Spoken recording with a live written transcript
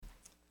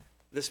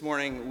This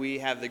morning, we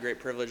have the great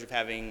privilege of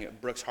having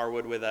Brooks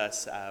Harwood with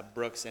us.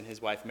 Brooks and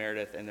his wife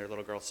Meredith and their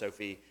little girl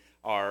Sophie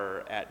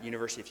are at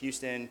University of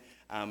Houston.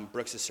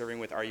 Brooks is serving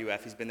with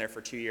RUF. He's been there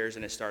for 2 years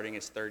and is starting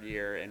his third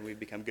year, and we've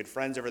become good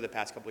friends over the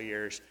past couple of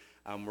years.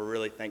 We're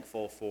really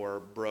thankful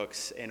for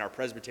Brooks in our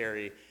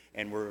presbytery,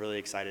 and we're really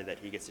excited that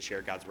he gets to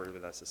share God's word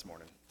with us this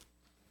morning.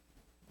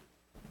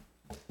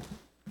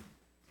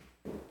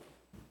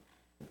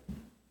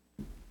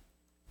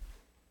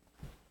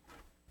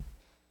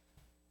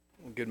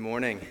 Good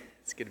morning.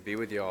 It's good to be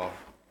with y'all.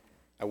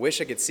 I wish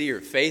I could see your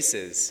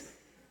faces.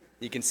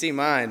 You can see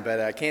mine,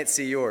 but I can't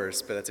see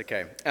yours, but that's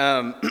okay.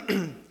 I'm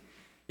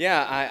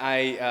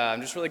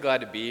just really glad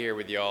to be here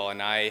with y'all,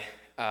 and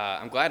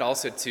I'm glad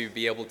also to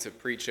be able to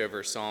preach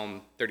over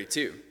Psalm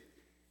 32.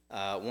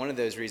 One of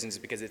those reasons is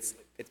because it's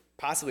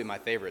possibly my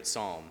favorite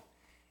psalm.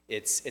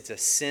 It's a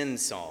sin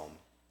psalm.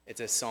 It's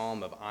a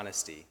psalm of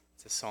honesty.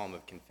 It's a psalm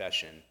of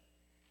confession.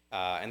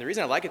 And the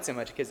reason I like it so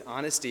much is because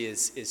honesty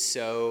is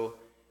so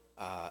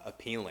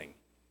appealing.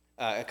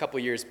 A couple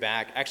years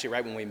back, actually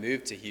right when we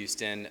moved to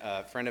Houston,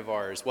 a friend of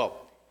ours,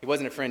 well, he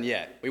wasn't a friend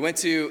yet. We went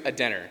to a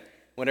dinner.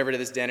 Went over to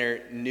this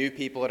dinner, new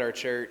people at our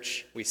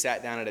church. We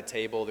sat down at a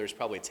table. There's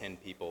probably 10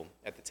 people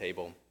at the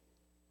table.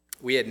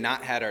 We had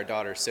not had our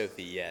daughter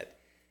Sophie yet.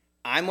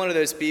 I'm one of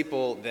those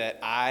people that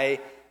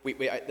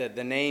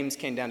the names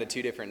came down to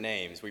two different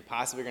names. We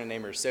possibly going to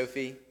name her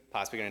Sophie,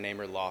 possibly going to name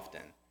her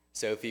Lofton.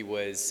 Sophie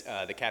was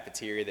the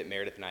cafeteria that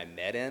Meredith and I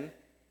met in,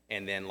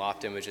 and then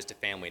Lofton was just a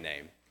family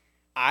name.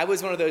 I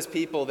was one of those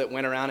people that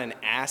went around and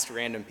asked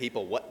random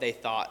people what they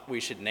thought we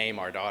should name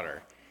our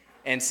daughter.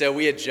 And so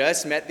we had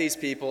just met these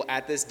people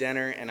at this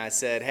dinner, and I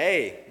said,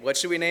 hey, what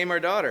should we name our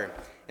daughter?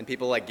 And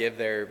people give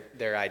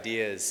their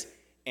ideas,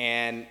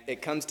 and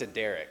it comes to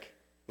Derek.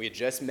 We had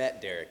just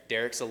met Derek.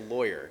 Derek's a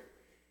lawyer.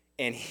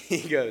 And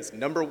he goes,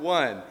 number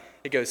one,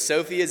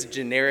 Sophie is a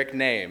generic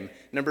name.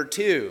 Number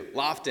two,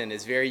 Lofton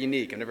is very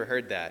unique. I've never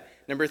heard that.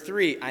 Number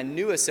three, I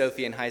knew a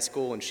Sophie in high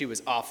school, and she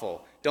was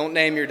awful. Don't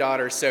name your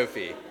daughter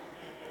Sophie.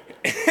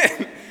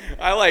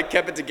 I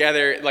kept it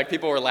together.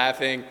 People were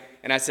laughing.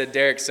 And I said,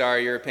 Derek,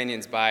 sorry, your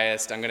opinion's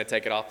biased. I'm going to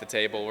take it off the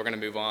table. We're going to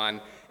move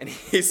on. And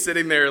he's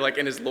sitting there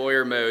in his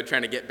lawyer mode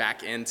trying to get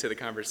back into the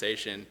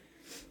conversation.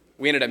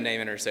 We ended up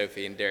naming her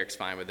Sophie, and Derek's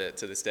fine with it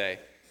to this day.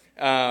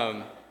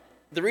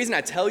 The reason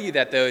I tell you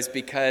that, though, is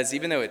because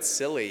even though it's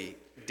silly,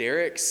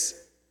 Derek's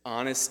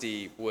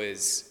honesty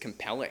was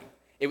compelling.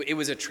 It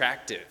was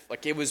attractive.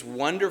 It was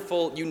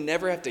wonderful. You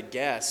never have to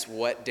guess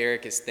what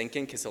Derek is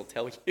thinking because he'll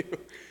tell you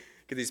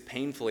because he's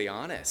painfully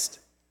honest.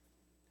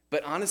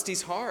 But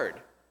honesty's hard.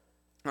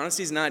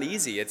 Honesty's not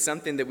easy. It's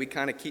something that we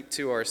kind of keep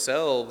to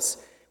ourselves.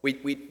 We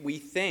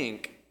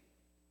think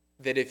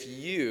that if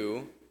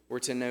you were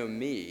to know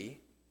me,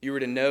 you were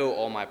to know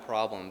all my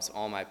problems,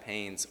 all my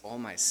pains, all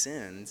my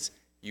sins,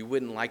 you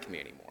wouldn't like me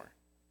anymore.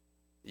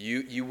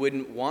 You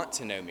wouldn't want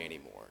to know me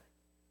anymore.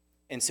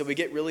 And so we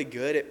get really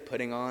good at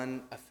putting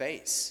on a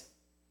face.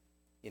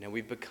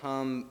 We've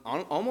become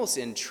almost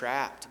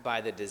entrapped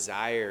by the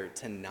desire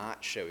to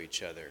not show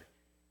each other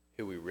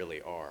who we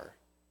really are.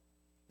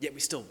 Yet we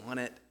still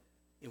want it.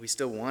 We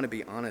still want to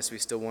be honest. We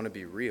still want to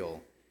be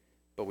real,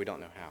 but we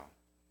don't know how.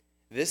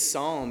 This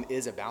psalm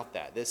is about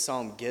that. This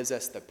psalm gives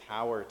us the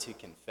power to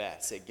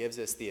confess. It gives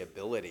us the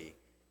ability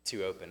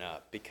to open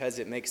up because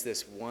it makes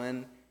this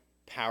one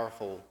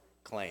powerful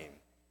claim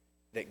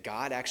that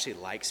God actually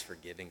likes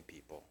forgiving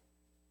people.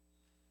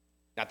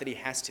 Not that he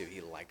has to, he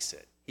likes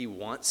it. He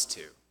wants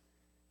to.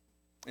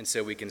 And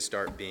so we can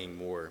start being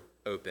more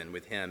open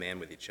with him and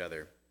with each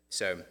other.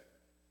 So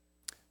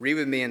read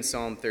with me in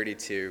Psalm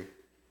 32.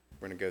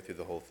 We're going to go through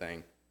the whole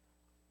thing.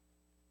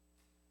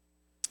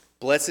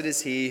 Blessed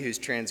is he whose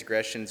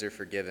transgressions are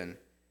forgiven,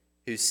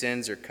 whose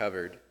sins are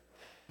covered.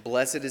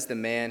 Blessed is the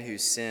man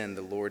whose sin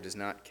the Lord does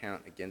not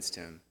count against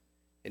him,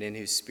 and in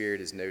whose spirit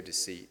is no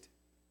deceit.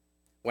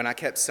 When I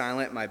kept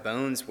silent, my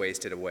bones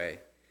wasted away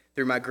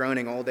through my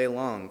groaning all day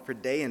long, for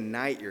day and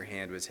night your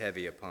hand was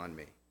heavy upon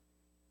me.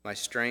 My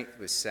strength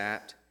was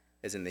sapped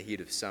as in the heat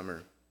of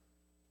summer.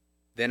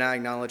 Then I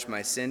acknowledged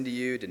my sin to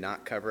you, did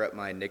not cover up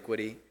my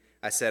iniquity.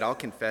 I said, I'll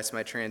confess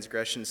my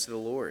transgressions to the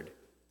Lord,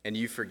 and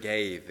you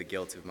forgave the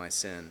guilt of my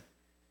sin.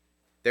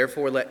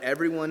 Therefore, let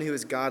everyone who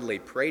is godly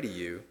pray to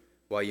you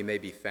while you may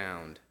be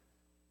found.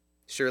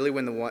 Surely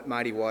when the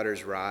mighty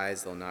waters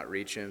rise, they'll not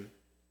reach him.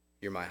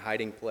 You're my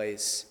hiding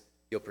place.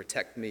 You'll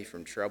protect me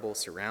from trouble.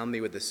 Surround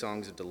me with the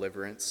songs of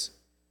deliverance.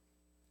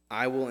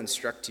 I will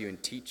instruct you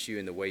and teach you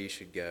in the way you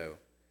should go.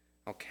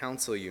 I'll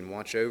counsel you and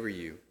watch over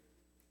you.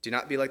 Do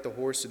not be like the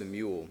horse or the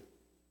mule,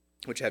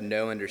 which have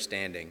no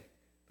understanding,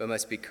 but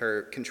must be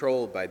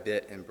controlled by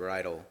bit and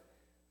bridle,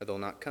 or they'll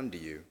not come to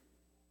you.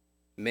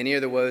 Many are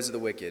the woes of the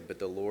wicked, but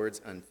the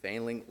Lord's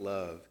unfailing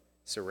love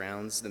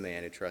surrounds the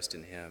man who trusts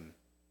in him.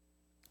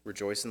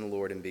 Rejoice in the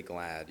Lord and be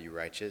glad, you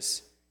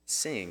righteous.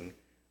 Sing,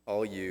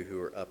 all you who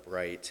are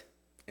upright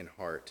in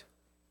heart.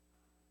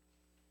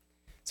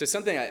 So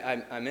something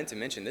I meant to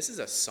mention, this is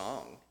a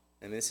song.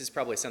 And this is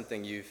probably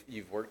something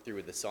you've worked through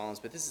with the Psalms,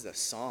 but this is a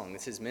song.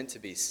 This is meant to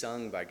be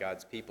sung by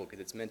God's people because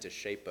it's meant to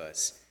shape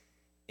us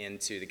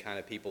into the kind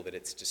of people that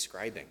it's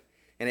describing.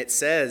 And it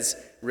says,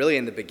 really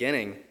in the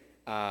beginning,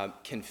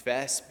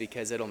 confess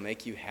because it'll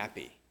make you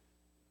happy.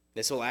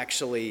 This will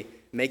actually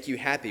make you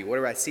happy. Where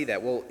do I see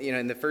that? Well,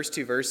 in the first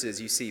two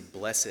verses, you see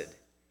blessed.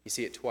 You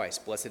see it twice.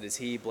 Blessed is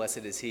he, blessed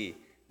is he.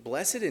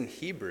 Blessed in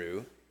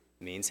Hebrew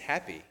means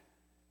happy.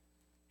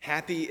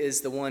 Happy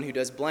is the one who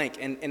does blank.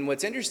 And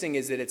what's interesting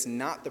is that it's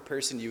not the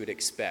person you would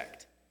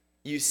expect.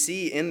 You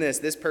see in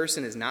this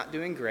person is not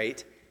doing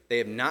great. They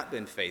have not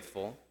been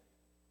faithful.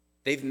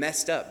 They've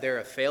messed up. They're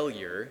a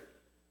failure.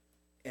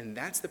 And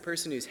that's the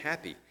person who's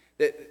happy.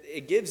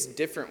 It gives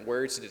different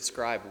words to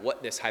describe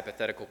what this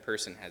hypothetical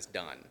person has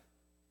done.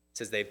 It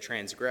says they've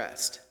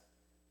transgressed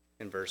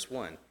in verse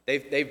 1.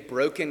 They've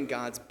broken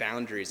God's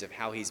boundaries of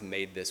how he's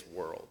made this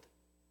world.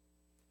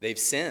 They've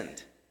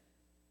sinned,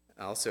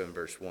 also in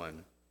verse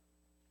 1.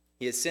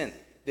 He has sinned.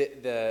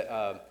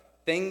 The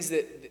things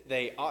that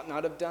they ought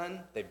not have done,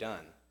 they've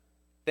done.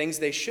 Things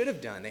they should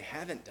have done, they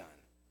haven't done.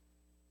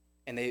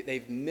 And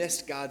they've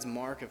missed God's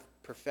mark of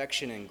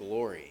perfection and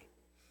glory.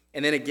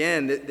 And then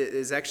again,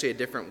 there's actually a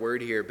different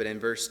word here, but in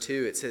verse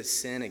 2 it says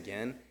sin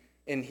again.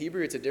 In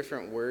Hebrew, it's a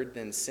different word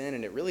than sin,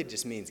 and it really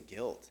just means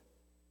guilt.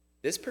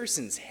 This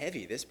person's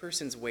heavy. This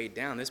person's weighed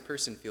down. This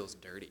person feels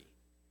dirty.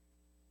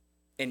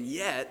 And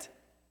yet,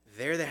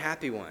 they're the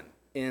happy one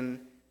in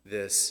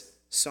this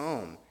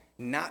psalm.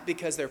 Not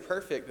because they're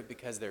perfect, but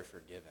because they're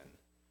forgiven.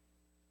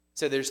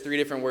 So there's three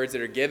different words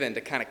that are given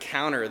to kind of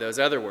counter those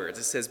other words.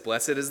 It says,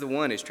 blessed is the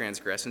one whose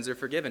transgressions are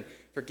forgiven.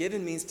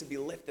 Forgiven means to be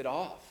lifted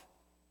off.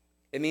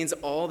 It means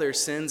all their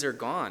sins are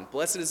gone.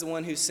 Blessed is the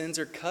one whose sins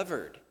are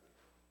covered.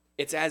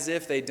 It's as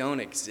if they don't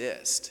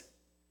exist.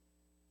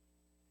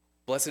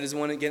 Blessed is the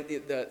one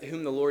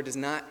whom the Lord does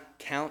not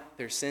count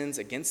their sins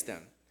against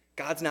them.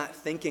 God's not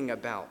thinking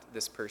about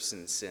this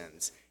person's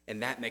sins,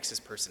 and that makes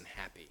this person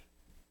happy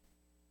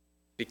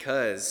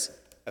because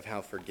of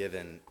how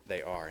forgiven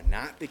they are,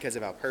 not because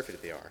of how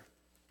perfect they are,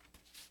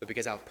 but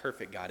because how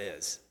perfect God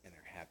is, and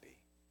they're happy.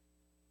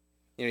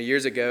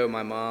 Years ago,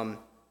 my mom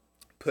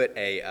put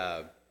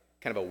a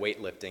kind of a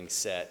weightlifting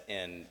set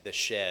in the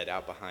shed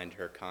out behind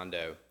her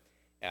condo,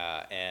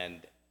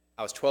 and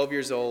I was 12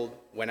 years old,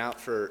 went out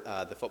for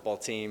the football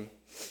team,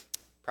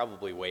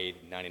 probably weighed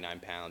 99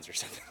 pounds or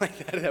something like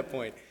that at that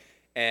point,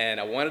 and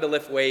I wanted to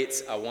lift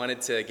weights. I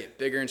wanted to get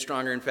bigger and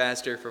stronger and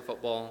faster for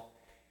football.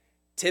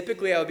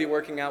 Typically, I would be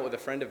working out with a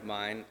friend of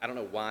mine. I don't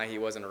know why he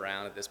wasn't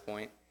around at this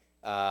point,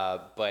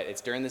 but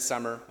it's during the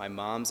summer. My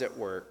mom's at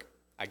work.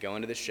 I go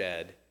into the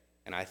shed,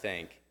 and I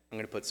think, I'm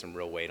going to put some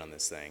real weight on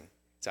this thing.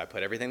 So I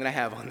put everything that I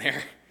have on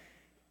there,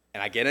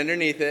 and I get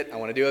underneath it. I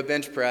want to do a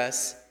bench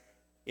press.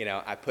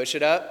 I push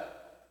it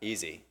up,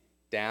 easy.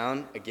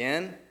 Down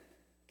again,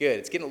 good.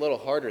 It's getting a little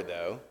harder,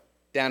 though.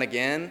 Down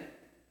again,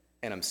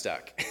 and I'm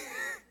stuck.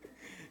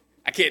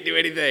 I can't do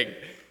anything.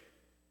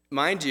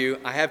 Mind you,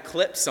 I have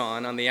clips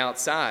on the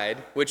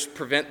outside, which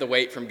prevent the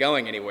weight from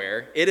going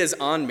anywhere. It is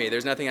on me.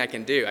 There's nothing I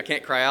can do. I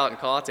can't cry out and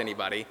call out to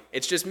anybody.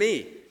 It's just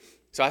me.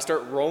 So I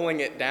start rolling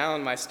it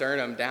down my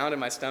sternum, down to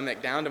my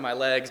stomach, down to my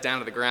legs, down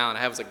to the ground.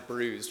 I was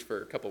bruised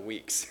for a couple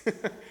weeks.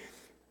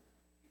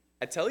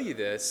 I tell you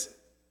this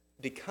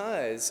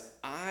because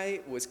I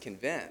was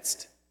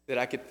convinced that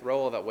I could throw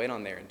all that weight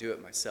on there and do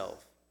it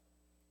myself.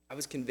 I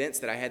was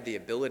convinced that I had the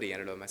ability in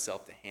and of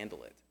myself to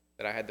handle it,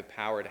 that I had the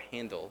power to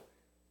handle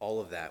all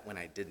of that when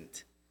I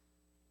didn't.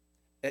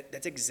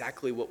 That's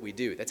exactly what we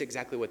do. That's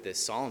exactly what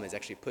this psalm is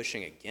actually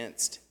pushing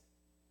against.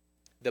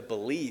 The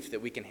belief that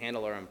we can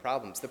handle our own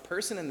problems. The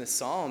person in the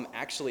psalm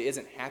actually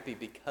isn't happy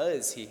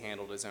because he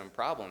handled his own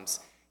problems.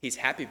 He's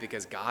happy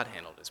because God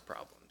handled his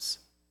problems.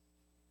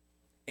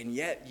 And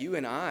yet, you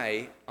and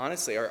I,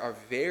 honestly, are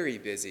very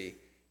busy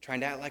trying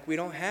to act like we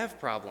don't have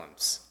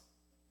problems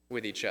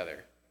with each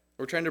other.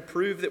 We're trying to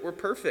prove that we're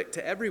perfect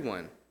to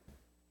everyone.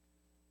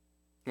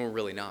 And we're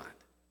really not.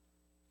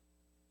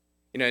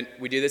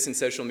 We do this in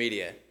social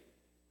media.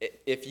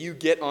 If you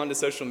get onto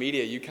social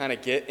media, you kind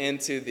of get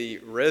into the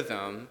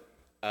rhythm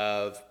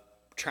of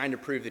trying to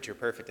prove that you're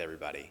perfect to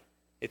everybody.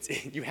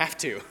 You have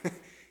to.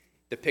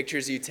 The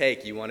pictures you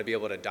take, you want to be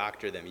able to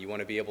doctor them. You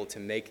want to be able to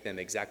make them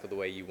exactly the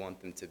way you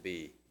want them to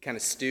be. Kind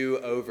of stew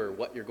over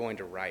what you're going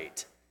to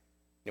write,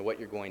 what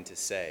you're going to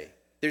say.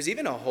 There's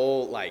even a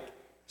whole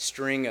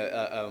string,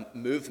 a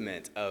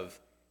movement of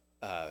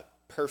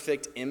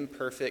perfect,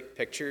 imperfect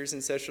pictures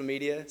in social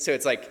media. So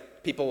it's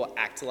people will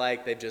act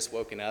like they've just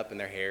woken up and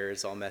their hair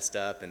is all messed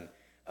up and,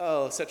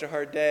 oh, such a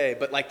hard day.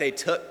 But they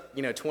took,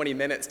 20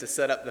 minutes to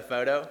set up the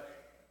photo.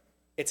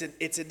 It's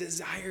a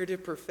desire to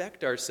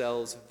perfect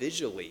ourselves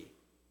visually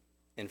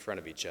in front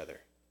of each other.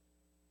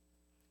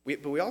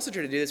 But we also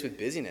try to do this with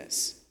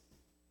busyness.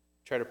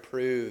 Try to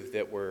prove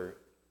that we're,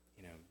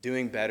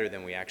 doing better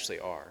than we actually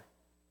are.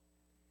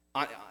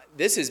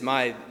 This is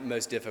my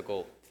most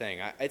difficult thing.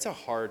 It's a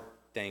hard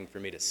thing for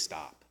me to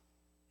stop.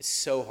 It's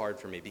so hard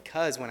for me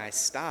because when I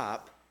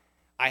stop,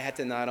 I have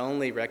to not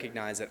only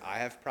recognize that I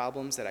have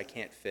problems that I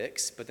can't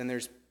fix, but then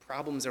there's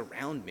problems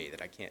around me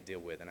that I can't deal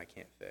with and I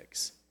can't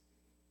fix.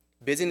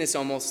 Busyness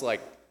almost like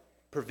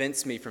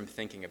prevents me from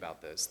thinking about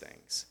those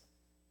things.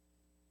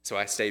 So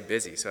I stay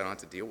busy so I don't have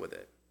to deal with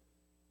it.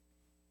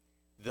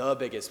 The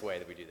biggest way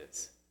that we do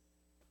this,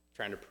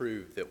 trying to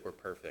prove that we're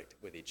perfect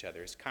with each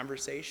other, is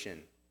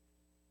conversation.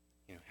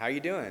 How are you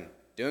doing?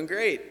 Doing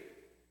great.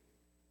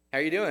 How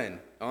are you doing?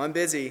 Oh, I'm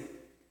busy.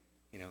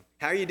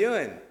 How are you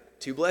doing?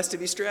 Too blessed to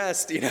be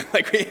stressed.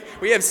 Like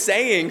we have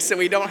sayings so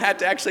we don't have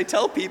to actually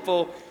tell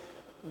people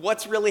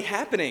what's really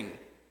happening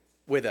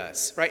with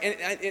us, right?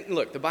 And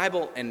look, the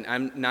Bible, and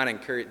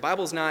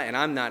Bible's not, and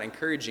I'm not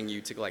encouraging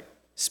you to like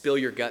spill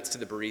your guts to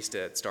the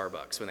barista at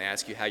Starbucks when they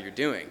ask you how you're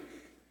doing.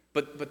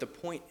 But the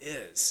point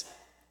is,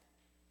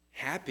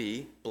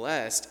 happy,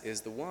 blessed is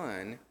the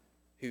one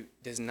who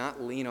does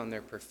not lean on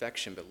their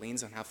perfection, but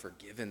leans on how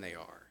forgiven they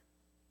are.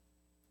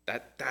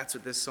 That's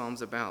what this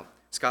psalm's about.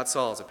 Scott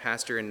Saul is a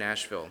pastor in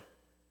Nashville.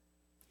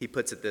 He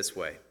puts it this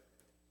way: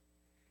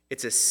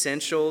 it's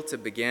essential to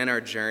begin our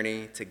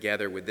journey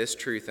together with this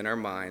truth in our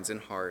minds and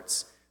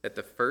hearts, that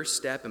the first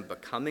step in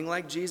becoming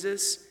like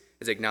Jesus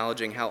is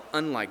acknowledging how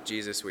unlike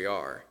Jesus we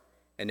are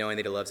and knowing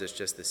that he loves us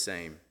just the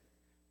same.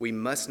 We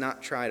must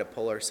not try to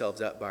pull ourselves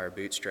up by our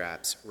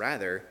bootstraps.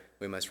 Rather,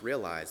 we must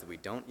realize that we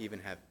don't even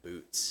have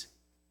boots.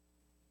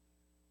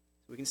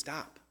 We can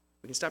stop.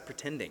 We can stop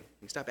pretending. We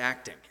can stop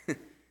acting.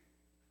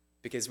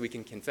 Because we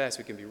can confess,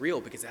 we can be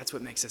real, because that's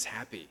what makes us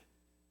happy.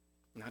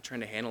 We're not trying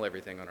to handle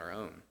everything on our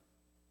own.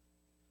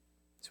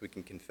 So we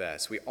can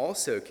confess. We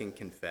also can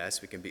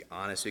confess, we can be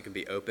honest, we can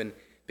be open,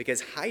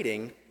 because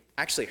hiding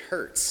actually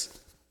hurts.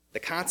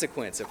 The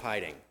consequence of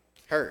hiding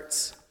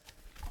hurts.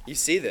 You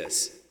see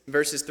this.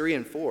 Verses 3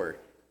 and 4,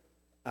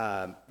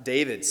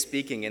 David,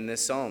 speaking in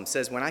this psalm,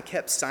 says, "When I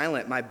kept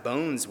silent, my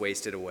bones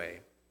wasted away.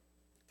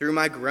 Through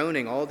my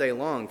groaning all day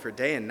long, for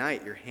day and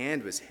night your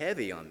hand was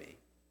heavy on me.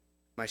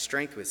 My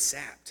strength was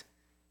sapped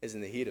as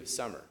in the heat of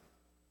summer."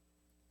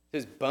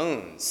 His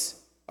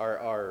bones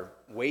are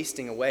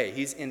wasting away.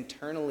 He's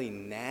internally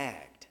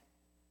nagged.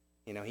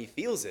 He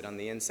feels it on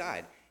the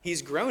inside.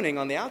 He's groaning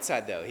on the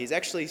outside, though. He's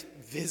actually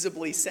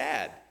visibly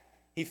sad.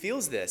 He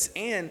feels this,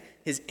 and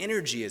his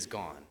energy is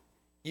gone.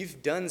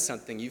 You've done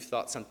something, you've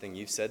thought something,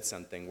 you've said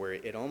something where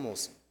it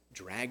almost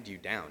dragged you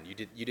down. You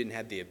didn't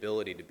have the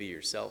ability to be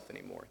yourself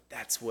anymore.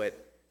 That's what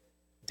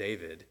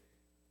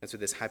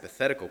this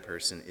hypothetical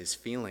person is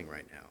feeling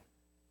right now.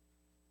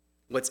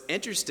 What's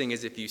interesting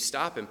is if you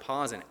stop and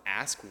pause and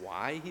ask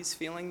why he's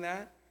feeling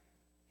that,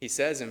 he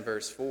says in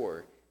verse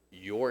 4,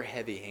 "Your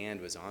heavy hand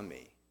was on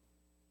me."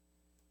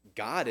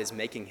 God is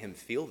making him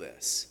feel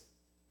this.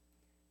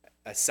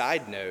 A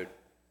side note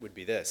would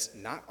be this: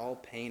 not all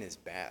pain is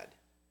bad.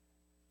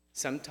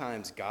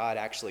 Sometimes God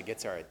actually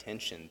gets our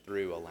attention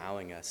through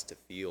allowing us to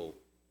feel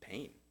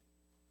pain,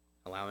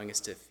 allowing us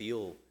to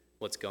feel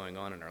what's going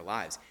on in our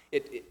lives.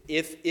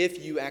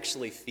 If you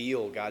actually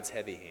feel God's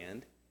heavy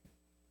hand,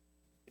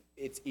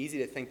 it's easy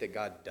to think that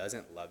God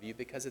doesn't love you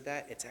because of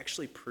that. It's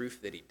actually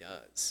proof that he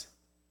does,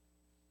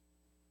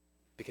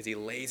 because he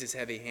lays his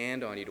heavy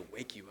hand on you to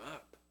wake you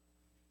up.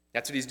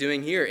 That's what he's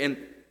doing here. And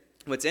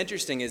what's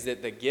interesting is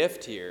that the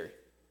gift here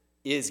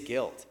is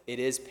guilt. It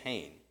is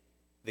pain.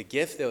 The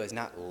gift, though, is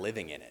not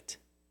living in it.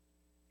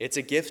 It's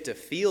a gift to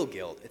feel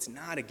guilt. It's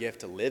not a gift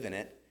to live in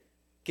it.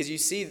 Because you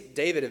see,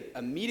 David,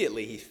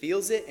 immediately he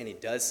feels it and he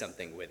does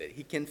something with it.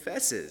 He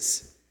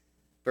confesses.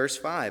 Verse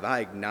 5,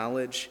 "I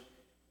acknowledge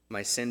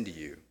my sin to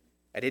you.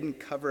 I didn't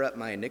cover up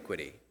my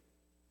iniquity."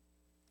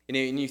 And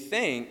you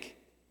think,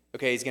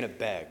 okay, he's going to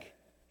beg.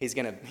 He's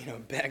going to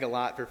beg a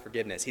lot for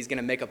forgiveness. He's going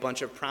to make a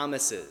bunch of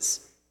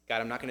promises.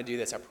 God, I'm not going to do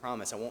this. I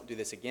promise I won't do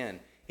this again.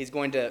 He's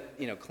going to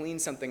clean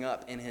something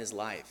up in his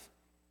life.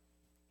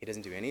 He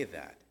doesn't do any of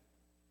that.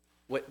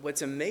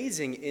 What's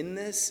amazing in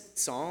this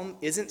psalm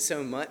isn't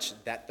so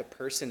much that the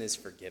person is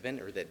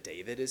forgiven or that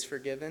David is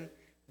forgiven,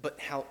 but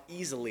how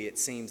easily it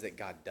seems that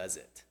God does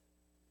it.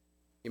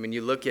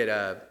 You look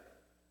at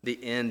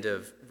the end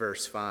of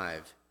verse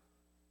 5.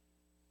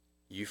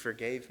 You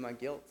forgave my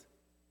guilt.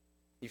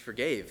 You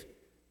forgave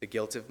the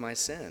guilt of my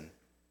sin.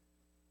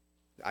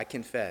 I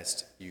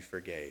confessed, you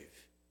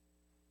forgave.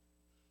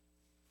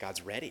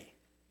 God's ready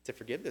to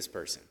forgive this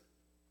person.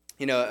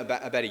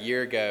 About a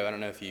year ago, I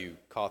don't know if you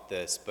caught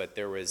this, but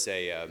there was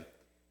a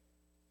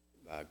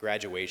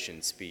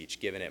graduation speech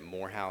given at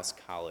Morehouse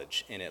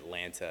College in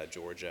Atlanta,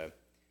 Georgia.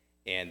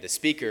 And the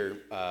speaker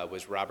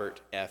was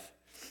Robert F.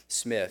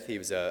 Smith. He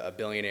was a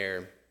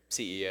billionaire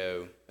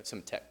CEO of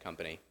some tech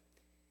company.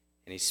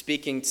 And he's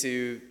speaking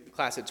to the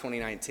class of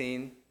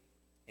 2019,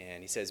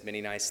 and he says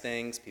many nice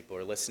things. People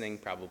are listening.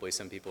 Probably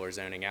some people are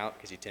zoning out,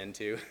 because you tend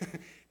to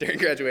during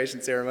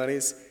graduation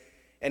ceremonies.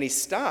 And he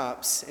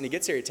stops, and he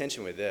gets their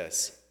attention with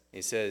this.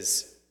 He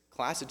says,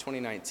 "Class of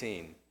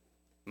 2019,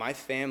 my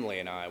family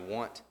and I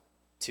want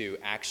to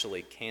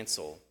actually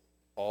cancel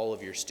all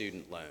of your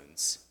student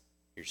loans.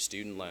 Your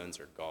student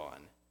loans are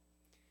gone."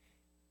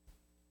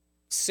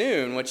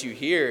 Soon, what you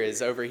hear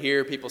is over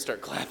here, people start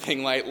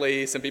clapping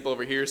lightly. Some people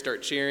over here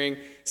start cheering.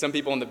 Some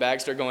people in the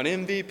back start going,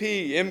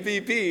 "MVP,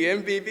 MVP,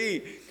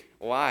 MVP."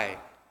 Why?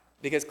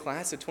 Because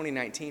class of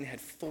 2019 had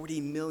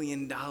 $40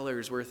 million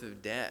worth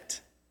of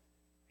debt.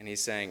 And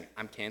he's saying,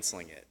 I'm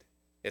canceling it.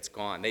 It's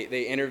gone.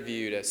 They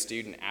interviewed a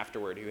student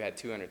afterward who had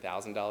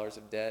 $200,000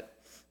 of debt.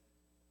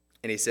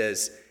 And he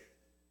says,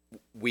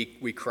 we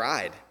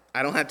cried.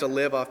 I don't have to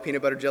live off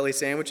peanut butter jelly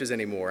sandwiches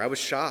anymore. I was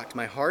shocked.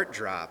 My heart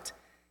dropped.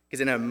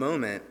 Because in a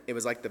moment, it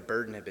was like the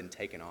burden had been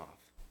taken off.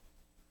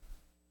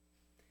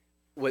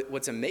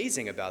 What's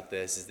amazing about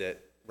this is that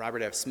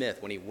Robert F.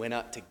 Smith, when he went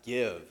up to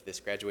give this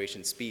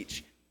graduation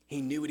speech,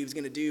 he knew what he was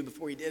going to do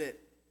before he did it.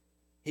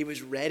 He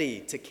was ready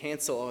to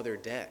cancel all their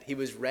debt. He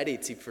was ready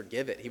to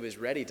forgive it. He was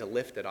ready to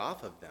lift it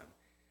off of them.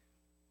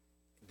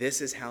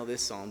 This is how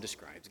this psalm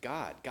describes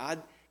God.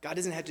 God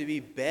doesn't have to be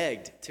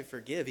begged to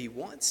forgive. He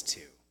wants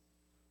to.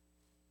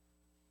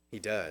 He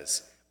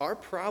does. Our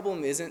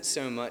problem isn't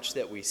so much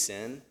that we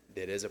sin.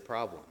 That is a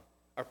problem.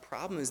 Our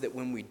problem is that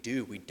when we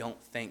do, we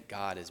don't think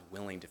God is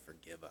willing to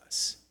forgive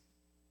us.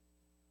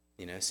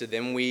 So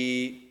then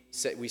we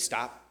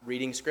stop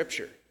reading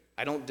Scripture.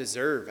 I don't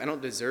deserve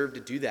to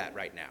do that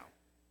right now.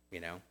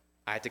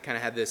 I had to kind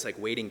of have this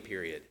waiting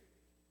period.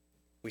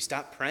 We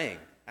stop praying.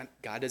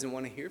 God doesn't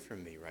want to hear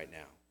from me right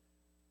now.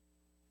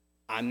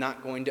 I'm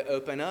not going to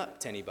open up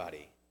to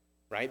anybody,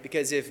 right?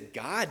 Because if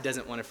God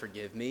doesn't want to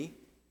forgive me,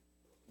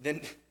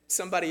 then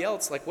somebody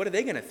else, what are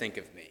they going to think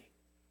of me?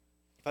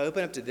 If I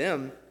open up to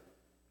them,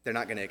 they're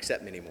not going to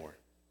accept me anymore.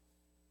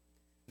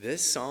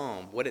 This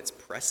psalm, what it's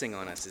pressing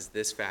on us is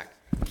this fact.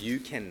 You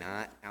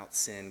cannot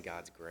out-sin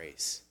God's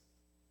grace.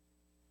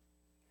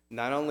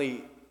 Not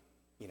only,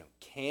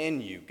 can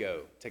you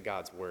go to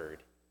God's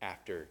word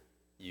after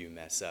you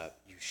mess up,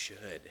 you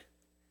should.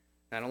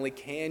 Not only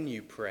can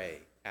you pray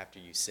after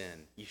you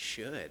sin, you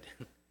should.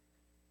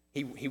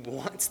 He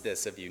wants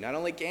this of you. Not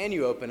only can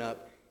you open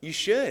up, you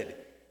should,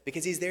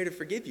 because he's there to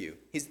forgive you.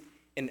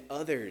 And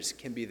others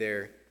can be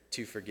there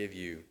to forgive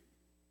you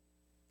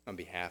on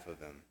behalf of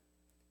them.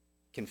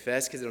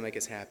 Confess because it'll make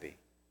us happy.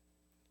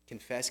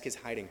 Confess because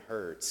hiding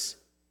hurts.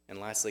 And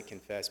lastly,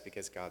 confess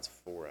because God's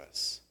for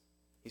us.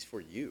 He's for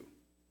you.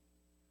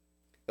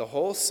 The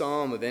whole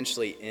psalm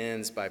eventually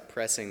ends by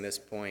pressing this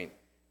point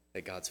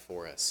that God's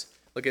for us.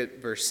 Look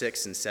at verse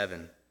 6 and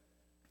 7.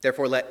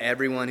 Therefore, let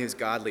everyone who's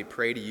godly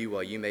pray to you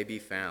while you may be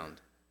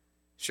found.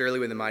 Surely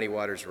when the mighty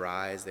waters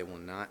rise, they will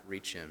not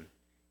reach him.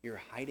 You're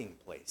a hiding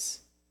place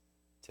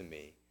to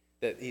me.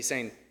 That he's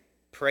saying,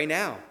 pray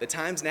now. The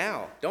time's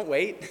now. Don't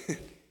wait.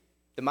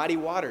 The mighty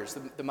waters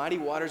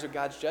of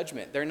God's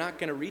judgment, they're not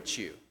going to reach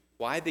you.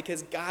 Why?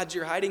 Because God's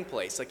your hiding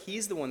place.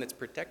 He's the one that's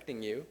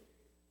protecting you.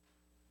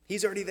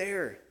 He's already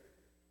there.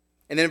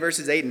 And then in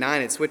verses 8 and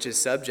 9, it switches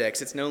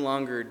subjects. It's no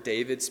longer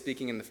David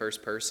speaking in the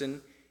first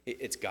person.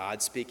 It's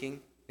God speaking.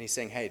 And he's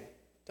saying, hey,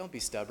 don't be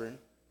stubborn.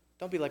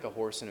 Don't be like a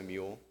horse and a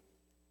mule.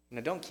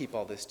 Don't keep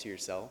all this to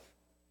yourself.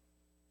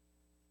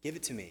 Give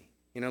it to me.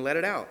 Let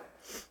it out.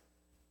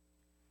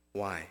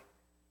 Why?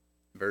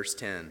 Verse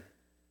 10.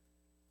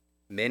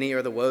 Many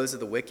are the woes of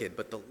the wicked,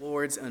 but the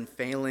Lord's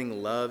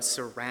unfailing love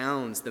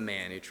surrounds the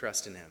man who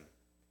trusts in him.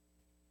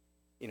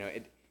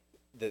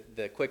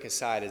 The quick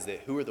aside is that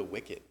who are the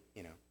wicked?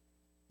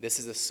 This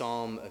is a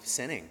psalm of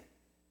sinning.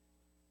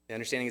 The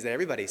understanding is that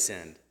everybody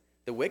sinned.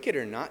 The wicked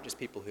are not just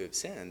people who have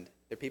sinned.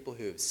 They're people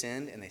who have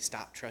sinned and they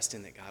stop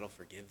trusting that God will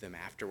forgive them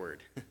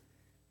afterward.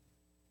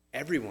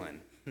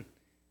 Everyone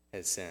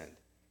has sinned.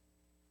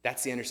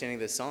 That's the understanding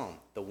of this psalm.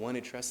 The one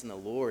who trusts in the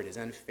Lord, his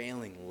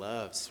unfailing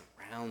love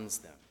surrounds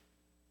them.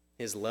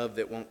 His love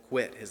that won't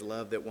quit, his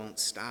love that won't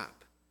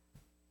stop.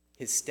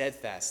 His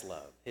steadfast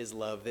love, his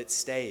love that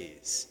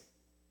stays.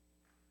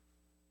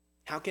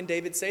 How can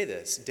David say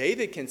this?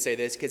 David can say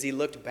this because he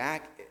looked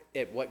back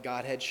at what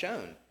God had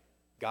shown.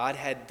 God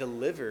had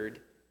delivered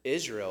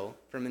Israel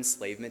from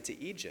enslavement to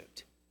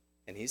Egypt.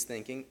 And he's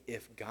thinking,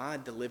 if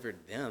God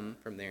delivered them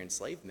from their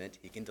enslavement,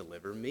 he can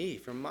deliver me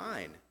from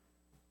mine.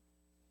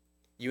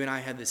 You and I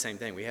have the same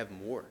thing. We have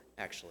more,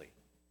 actually,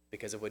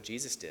 because of what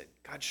Jesus did.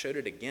 God showed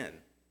it again,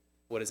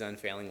 what his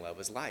unfailing love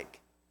was like.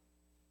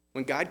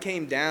 When God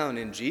came down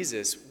in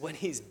Jesus, what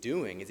he's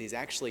doing is he's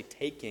actually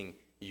taking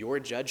your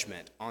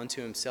judgment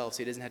onto himself so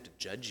he doesn't have to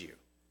judge you.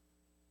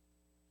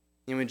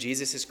 When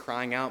Jesus is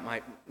crying out,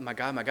 my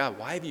God,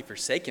 why have you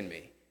forsaken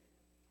me?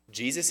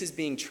 Jesus is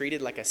being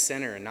treated like a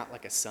sinner and not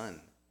like a son.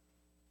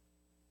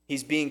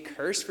 He's being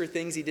cursed for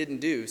things he didn't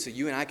do so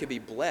you and I could be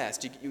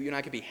blessed. You and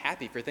I could be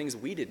happy for things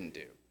we didn't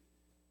do.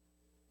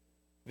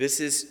 This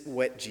is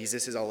what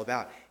Jesus is all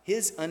about.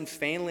 His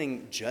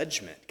unfailing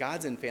judgment,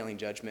 God's unfailing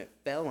judgment,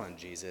 fell on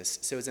Jesus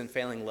so his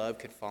unfailing love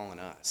could fall on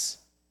us.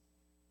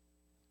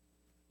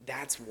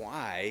 That's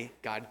why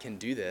God can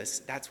do this.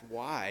 That's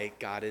why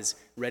God is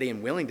ready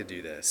and willing to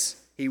do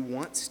this. He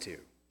wants to,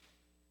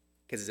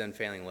 because his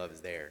unfailing love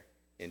is there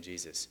in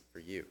Jesus for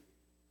you.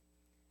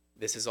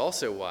 This is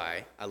also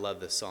why I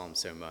love this psalm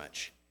so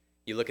much.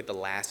 You look at the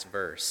last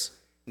verse.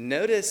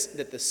 Notice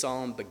that the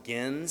psalm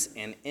begins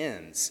and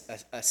ends,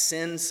 a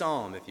sin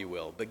psalm, if you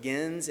will,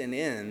 begins and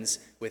ends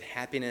with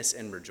happiness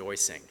and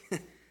rejoicing.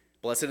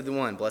 Blessed is the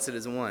one, blessed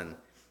is the one.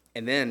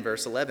 And then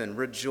verse 11,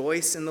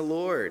 rejoice in the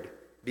Lord.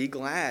 Be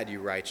glad,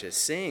 you righteous.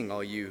 Sing,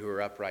 all you who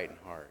are upright in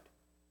heart.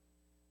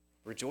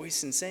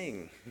 Rejoice and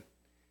sing.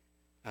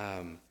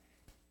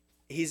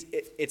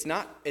 It's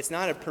not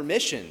a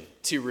permission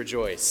to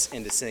rejoice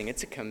and to sing.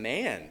 It's a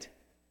command.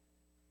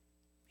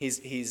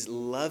 He's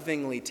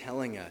lovingly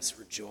telling us,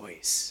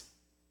 rejoice.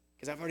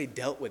 Because I've already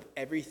dealt with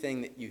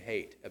everything that you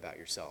hate about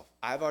yourself.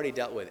 I've already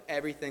dealt with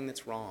everything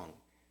that's wrong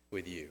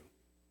with you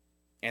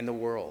and the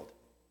world.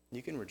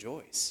 You can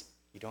rejoice.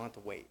 You don't have to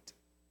wait.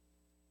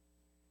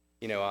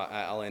 You know,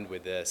 I'll end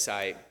with this.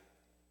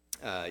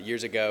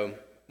 Years ago,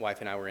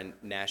 wife and I were in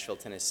Nashville,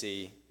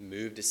 Tennessee,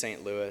 moved to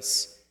St.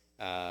 Louis,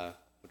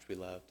 which we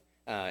loved.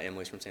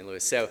 Emily's from St.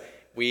 Louis. So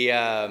we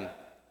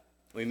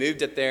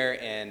moved up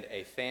there, and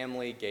a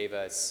family gave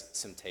us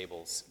some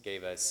tables,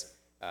 gave us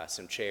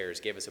some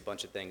chairs, gave us a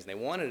bunch of things. And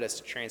they wanted us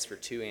to transfer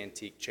 2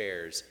 antique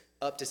chairs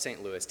up to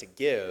St. Louis to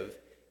give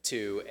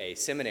to a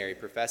seminary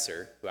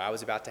professor who I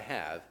was about to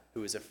have,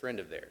 who was a friend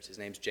of theirs. His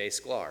name's Jay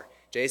Sklar.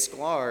 Jay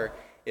Sklar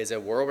is a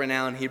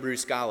world-renowned Hebrew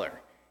scholar.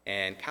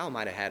 And Kyle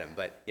might have had him,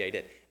 but yeah, he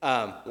did.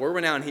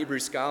 World-renowned Hebrew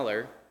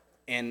scholar,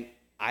 and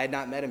I had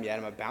not met him yet.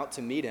 I'm about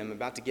to meet him,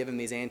 about to give him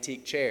these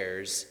antique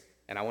chairs,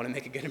 and I want to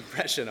make a good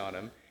impression on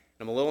him. And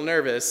I'm a little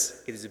nervous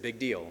because it's a big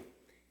deal.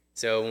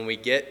 So when we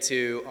get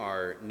to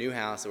our new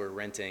house that we're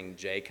renting,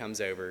 Jay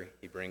comes over.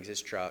 He brings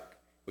his truck.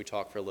 We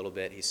talk for a little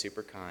bit. He's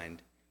super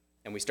kind.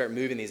 And we start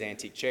moving these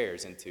antique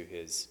chairs into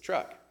his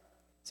truck.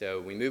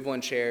 So we move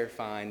one chair,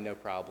 fine, no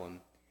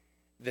problem.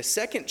 The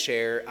second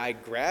chair, I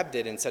grabbed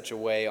it in such a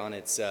way on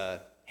its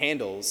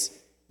handles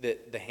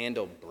that the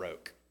handle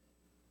broke.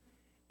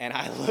 And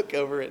I look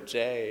over at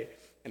Jay,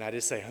 and I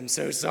just say, I'm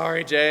so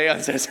sorry, Jay.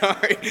 I'm so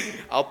sorry.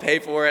 I'll pay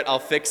for it. I'll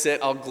fix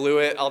it. I'll glue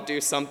it. I'll do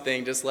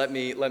something. Just let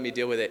me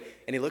deal with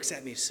it. And he looks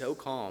at me so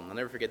calm. I'll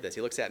never forget this.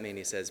 He looks at me, and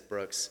he says,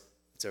 Brooks,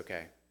 it's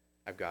okay.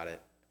 I've got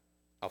it.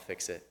 I'll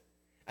fix it.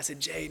 I said,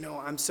 Jay, no,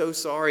 I'm so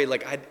sorry.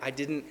 Like,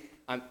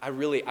 I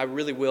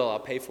really will. I'll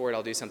pay for it.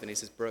 I'll do something. He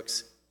says,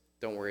 Brooks,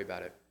 don't worry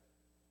about it.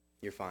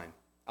 You're fine.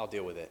 I'll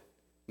deal with it.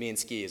 Me and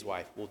Ski, his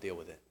wife, we'll deal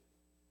with it.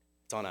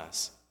 It's on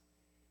us.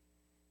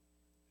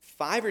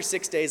 5 or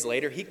 6 days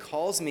later, he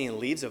calls me and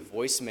leaves a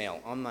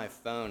voicemail on my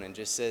phone and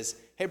just says,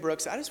 hey,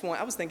 Brooks, I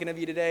was thinking of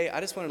you today. I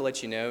just wanted to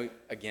let you know,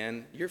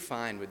 again, you're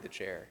fine with the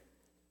chair.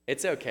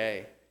 It's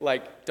okay.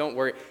 Like, don't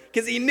worry.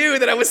 Because he knew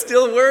that I was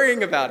still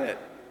worrying about it.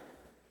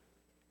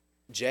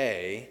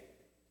 Jay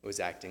was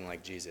acting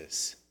like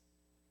Jesus.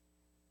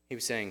 He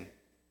was saying,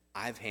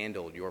 I've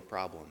handled your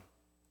problem.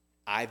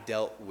 I've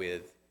dealt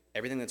with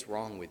everything that's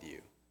wrong with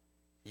you.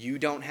 You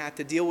don't have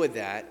to deal with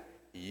that.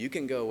 You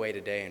can go away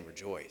today and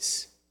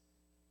rejoice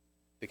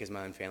because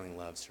my unfailing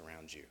love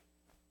surrounds you.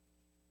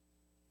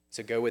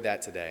 So go with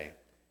that today,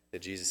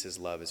 that Jesus'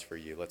 love is for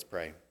you. Let's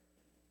pray.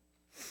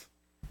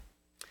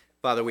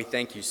 Father, we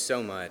thank you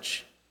so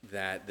much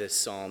that this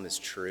psalm is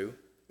true.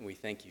 We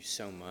thank you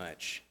so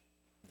much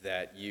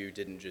that you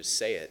didn't just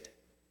say it,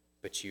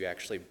 but you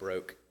actually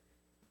broke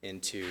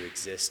into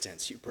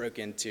existence. You broke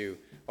into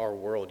our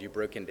world. You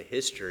broke into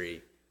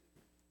history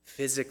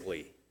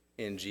physically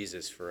in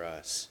Jesus for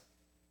us.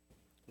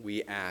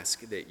 We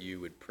ask that you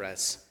would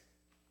press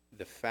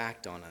the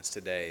fact on us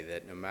today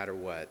that no matter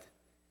what,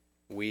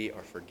 we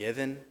are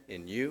forgiven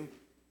in you,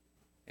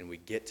 and we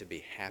get to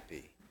be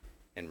happy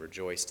and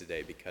rejoice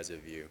today because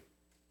of you.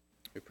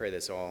 We pray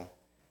this all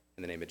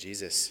in the name of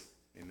Jesus.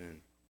 Amen.